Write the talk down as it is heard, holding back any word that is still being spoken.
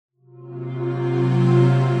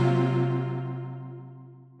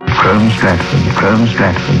Chrome Stratford, Chrome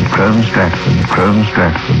Stratford, Chrome Stratford, Chrome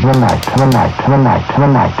Stratford. The night.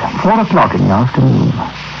 4 o'clock in the afternoon.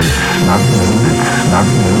 Snug mood, it's snug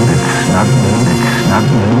mood, it's snug mood, it's snug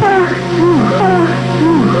mood.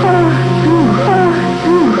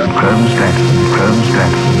 Chrome Stratford, Chrome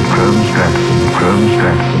Stratford, Chrome Stratford, Chrome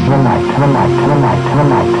Stratford. The night.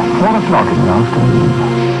 4 o'clock in the afternoon.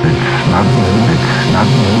 It's snug mood, it's snug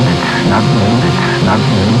mood, it's snug mood, it's snug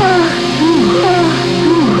mood.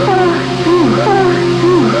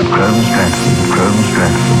 Chrome Stratford, Chrome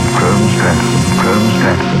Stratford, Chrome Stratford, Chrome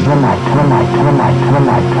Stratford. The night.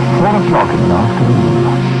 4 o'clock in the afternoon.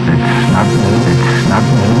 It's snug mood, it's snug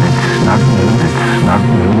mood, it's snug mood, it's snug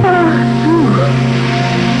mood.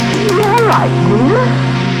 All right, dear.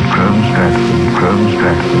 Chrome Stratford, Chrome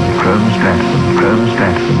Stratford, Chrome Stratford, Chrome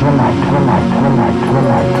Stratford. The night.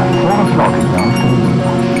 4 o'clock in the afternoon.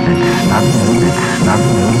 It's snug mood, it's snug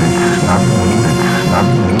mood, it's snug mood, it's snug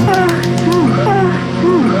mood.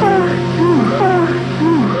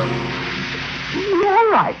 All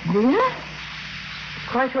right, dear.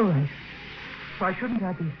 Quite all right. Why shouldn't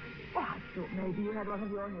I be? Oh, I thought maybe you had one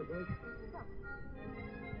of your headaches.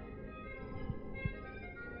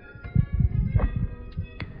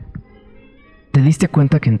 ¿Te diste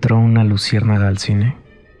cuenta que entró una luciérnaga al cine?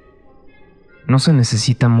 No se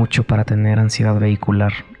necesita mucho para tener ansiedad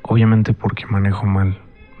vehicular, obviamente porque manejo mal.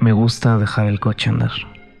 Me gusta dejar el coche andar.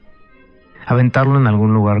 Aventarlo en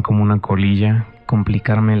algún lugar como una colilla,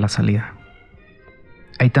 complicarme la salida.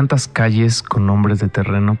 Hay tantas calles con nombres de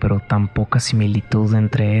terreno, pero tan poca similitud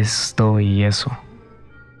entre esto y eso.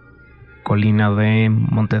 Colina de,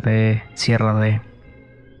 Monte de, Sierra de.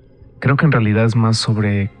 Creo que en realidad es más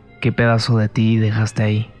sobre qué pedazo de ti dejaste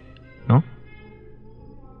ahí, ¿no?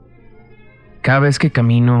 Cada vez que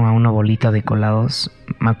camino a una bolita de colados,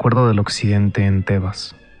 me acuerdo del occidente en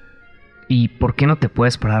Tebas. ¿Y por qué no te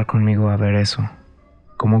puedes parar conmigo a ver eso?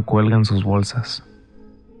 Cómo cuelgan sus bolsas.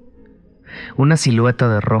 Una silueta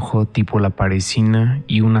de rojo tipo la parisina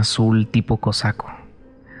y un azul tipo cosaco.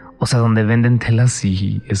 O sea, donde venden telas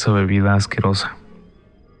y esa bebida asquerosa.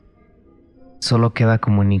 Solo queda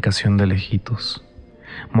comunicación de lejitos.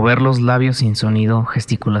 Mover los labios sin sonido,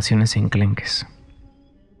 gesticulaciones enclenques.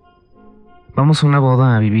 Vamos a una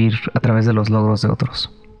boda a vivir a través de los logros de otros.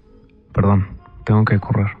 Perdón, tengo que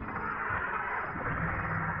correr.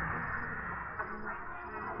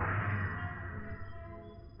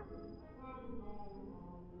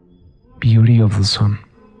 Beauty of the sun.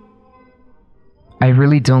 I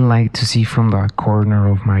really don't like to see from the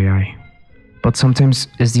corner of my eye, but sometimes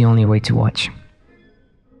it's the only way to watch.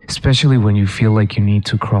 Especially when you feel like you need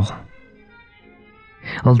to crawl.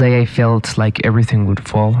 All day I felt like everything would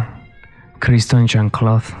fall, Cristo and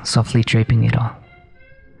Jean-Claude softly draping it all.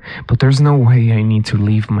 But there's no way I need to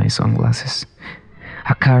leave my sunglasses.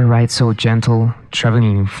 A car ride so gentle,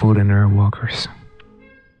 traveling in foot and air walkers.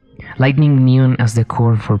 Lightning neon as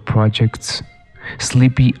decor for projects,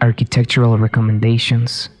 sleepy architectural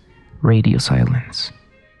recommendations, radio silence.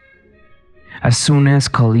 As soon as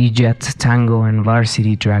collegiate, tango, and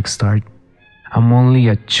varsity drag start, I'm only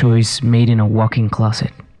a choice made in a walk-in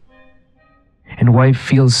closet. And why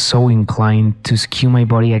feel so inclined to skew my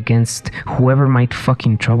body against whoever might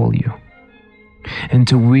fucking trouble you? And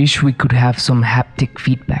to wish we could have some haptic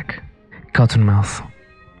feedback. Cottonmouth,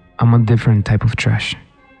 I'm a different type of trash.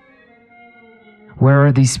 Where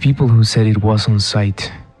are these people who said it was on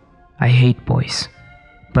site? I hate boys.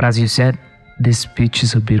 But as you said, this bitch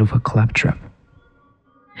is a bit of a claptrap.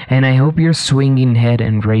 And I hope your swinging head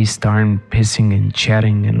and raised arm, pissing and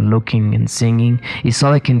chatting and looking and singing is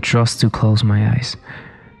all I can trust to close my eyes.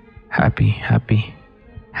 Happy.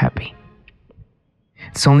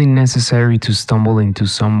 It's only necessary to stumble into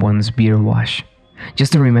someone's beer wash,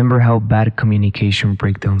 just to remember how bad communication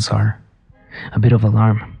breakdowns are. A bit of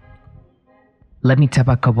alarm. Let me tap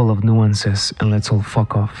a couple of nuances and let's all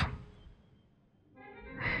fuck off.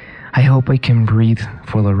 I hope I can breathe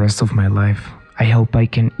for the rest of my life. I hope I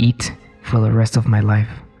can eat for the rest of my life.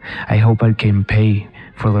 I hope I can pay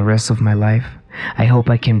for the rest of my life. I hope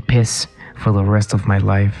I can piss for the rest of my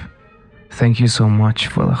life. Thank you so much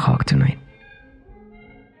for the hug tonight.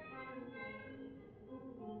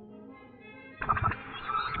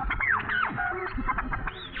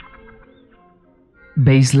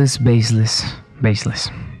 Baseless.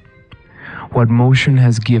 What motion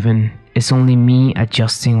has given is only me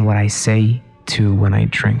adjusting what I say to when I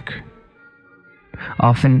drink.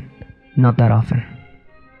 Often, not that often.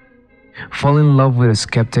 Fall in love with a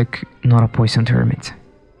skeptic, not a poisoned hermit.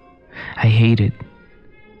 I hate it.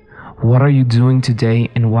 What are you doing today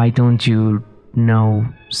and why don't you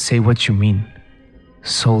say what you mean?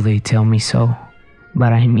 So they tell me so.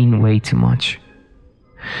 but I mean way too much.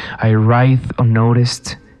 I writhe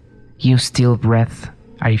unnoticed, you steal breath,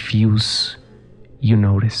 I fuse, you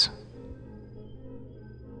notice.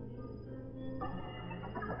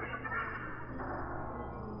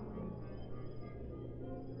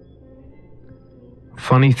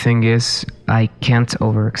 Funny thing is, I can't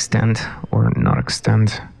overextend or not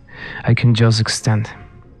extend. I can just extend.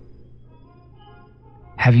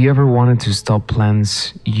 Have you ever wanted to stop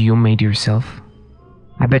plans you made yourself?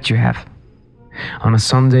 I bet you have. On a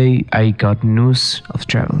Sunday, I got news of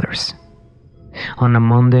travelers. On a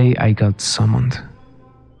Monday, I got summoned.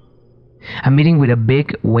 I'm meeting with a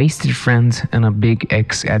big, wasted friend and a big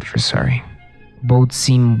ex-adversary. Both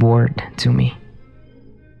seem bored to me.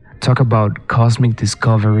 Talk about cosmic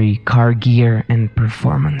discovery, car gear, and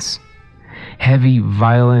performance. Heavy,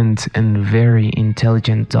 violent, and very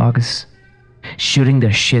intelligent dogs. Shooting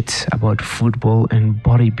the shit about football and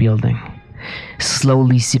bodybuilding.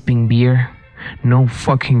 Slowly sipping beer. No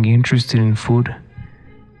fucking interested in food.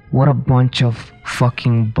 What a bunch of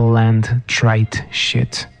fucking bland, trite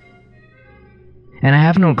shit. And I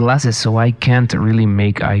have no glasses, so I can't really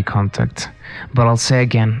make eye contact. But I'll say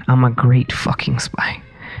again, I'm a great fucking spy.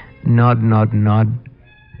 Nod, nod, nod,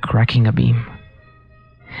 cracking a beam.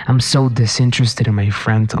 I'm so disinterested in my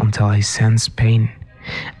friend until I sense pain.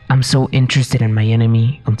 I'm so interested in my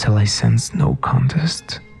enemy until I sense no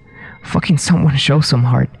contest. Fucking someone show some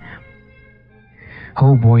heart.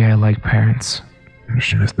 Oh boy, I like parents. I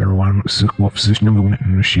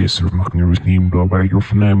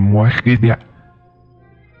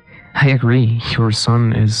agree, your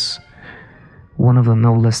son is one of the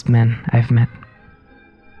noblest men I've met.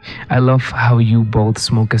 I love how you both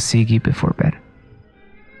smoke a ciggy before bed.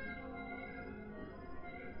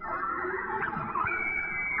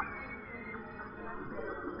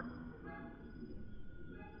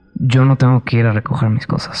 Yo no tengo que ir a recoger mis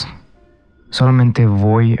cosas. Solamente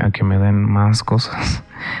voy a que me den más cosas.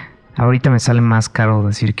 Ahorita me sale más caro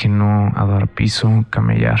decir que no a dar piso,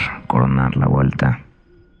 camellar, coronar la vuelta.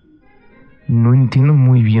 No entiendo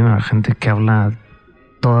muy bien a la gente que habla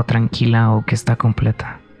toda tranquila o que está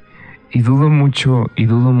completa. Y dudo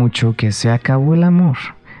mucho que se acabó el amor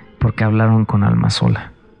porque hablaron con alma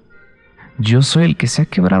sola. Yo soy el que se ha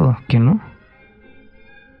quebrado, ¿que no?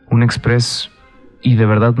 Un express, y de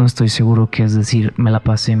verdad no estoy seguro qué es decir, me la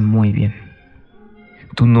pasé muy bien.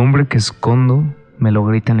 Tu nombre que escondo me lo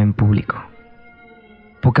gritan en público.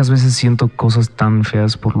 Pocas veces siento cosas tan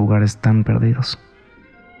feas por lugares tan perdidos.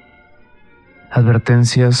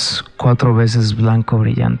 Advertencias 4 veces blanco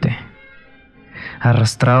brillante.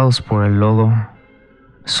 Arrastrados por el lodo,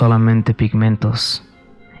 solamente pigmentos,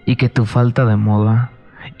 y que tu falta de moda,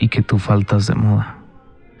 y que tú faltas de moda.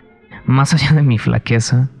 Más allá de mi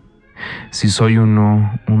flaqueza, si soy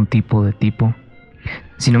uno, un tipo de tipo,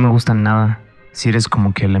 si no me gusta nada, si eres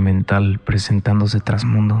como que elemental presentándose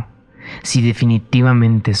trasmundo, si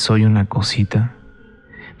definitivamente soy una cosita,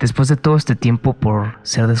 después de todo este tiempo por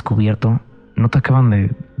ser descubierto, ¿no te acaban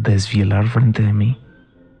de desvielar frente de mí?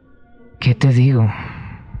 ¿Qué te digo?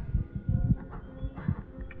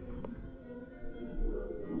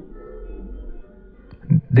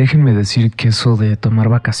 Déjenme decir que eso de tomar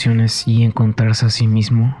vacaciones y encontrarse a sí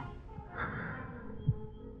mismo.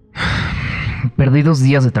 Perdí 2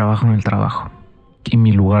 días de trabajo en el trabajo y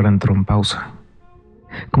mi lugar entró en pausa.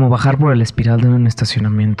 Como bajar por el espiral de un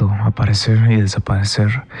estacionamiento, aparecer y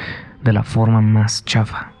desaparecer de la forma más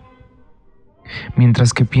chafa.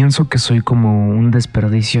 Mientras que pienso que soy como un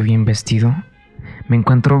desperdicio bien vestido, me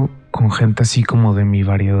encuentro con gente así como de mi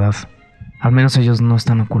variedad. Al menos ellos no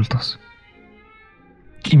están ocultos.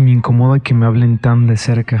 Y me incomoda que me hablen tan de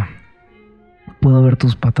cerca. Puedo ver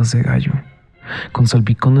tus patas de gallo, con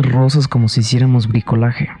salpicones rosas como si hiciéramos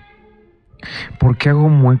bricolaje. ¿Por qué hago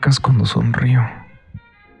muecas cuando sonrío?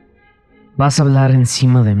 Vas a hablar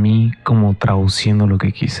encima de mí como traduciendo lo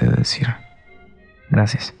que quise decir.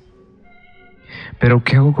 Gracias. Pero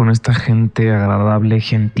 ¿qué hago con esta gente agradable,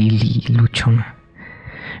 gentil y luchona?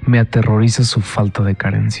 Me aterroriza su falta de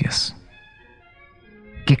carencias.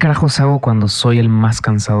 ¿Qué carajos hago cuando soy el más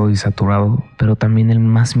cansado y saturado, pero también el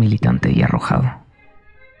más militante y arrojado?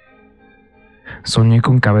 Soñé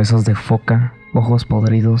con cabezas de foca, ojos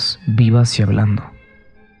podridos, vivas y hablando.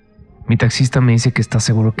 Mi taxista me dice que está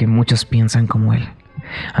seguro que muchos piensan como él.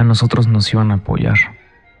 A nosotros nos iban a apoyar.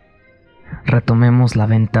 Retomemos la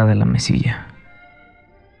venta de la mesilla.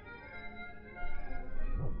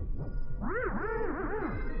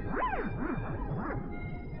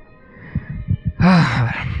 A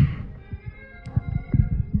ver.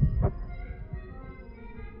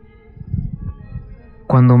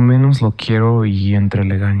 Cuando menos lo quiero y entre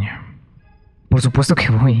legaña. Por supuesto que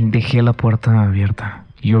voy, dejé la puerta abierta.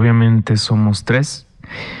 Y obviamente somos 3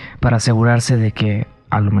 para asegurarse de que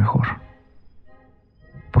a lo mejor.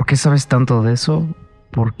 ¿Por qué sabes tanto de eso?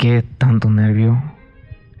 ¿Por qué tanto nervio?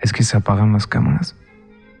 ¿Es que se apagan las cámaras?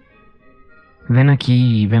 Ven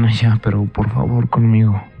aquí y ven allá, pero por favor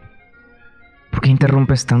conmigo. ¿Por qué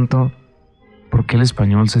interrumpes tanto? ¿Por qué el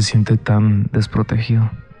español se siente tan desprotegido?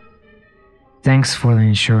 Thanks for the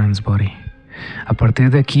insurance, buddy. A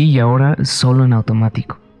partir de aquí y ahora, solo en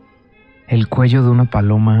automático. El cuello de una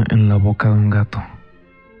paloma en la boca de un gato.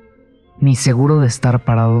 Ni seguro de estar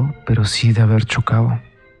parado, pero sí de haber chocado.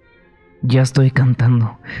 Ya estoy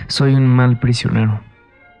cantando. Soy un mal prisionero.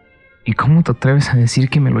 ¿Y cómo te atreves a decir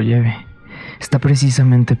que me lo lleve? Está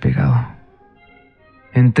precisamente pegado.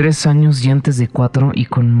 En 3 años y antes de 4 y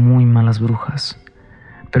con muy malas brujas.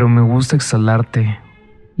 Pero me gusta exhalarte.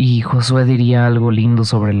 Y Josué diría algo lindo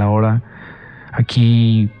sobre la hora.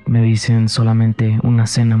 Aquí me dicen solamente una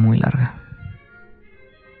cena muy larga.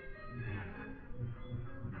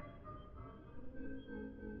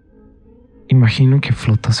 Imagino que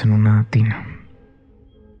flotas en una tina.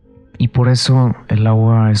 Y por eso el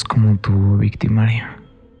agua es como tu victimaria.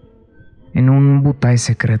 En un butay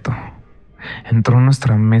secreto. Entró a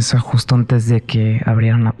nuestra mesa justo antes de que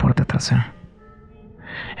abrieran la puerta trasera.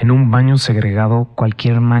 En un baño segregado,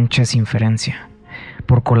 cualquier mancha es inferencia.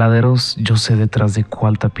 Por coladeros, yo sé detrás de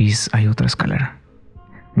cuál tapiz hay otra escalera.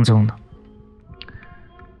 Un segundo.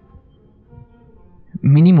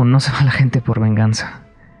 Mínimo no se va la gente por venganza.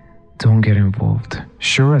 Don't get involved.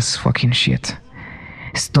 Sure as fucking shit.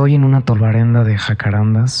 Estoy en una tolvarenda de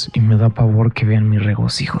jacarandas y me da pavor que vean mi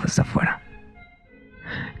regocijo desde afuera.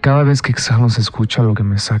 Cada vez que exhalo se escucha lo que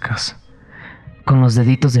me sacas. Con los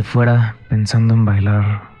deditos de fuera, pensando en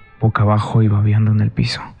bailar boca abajo y babeando en el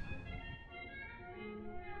piso.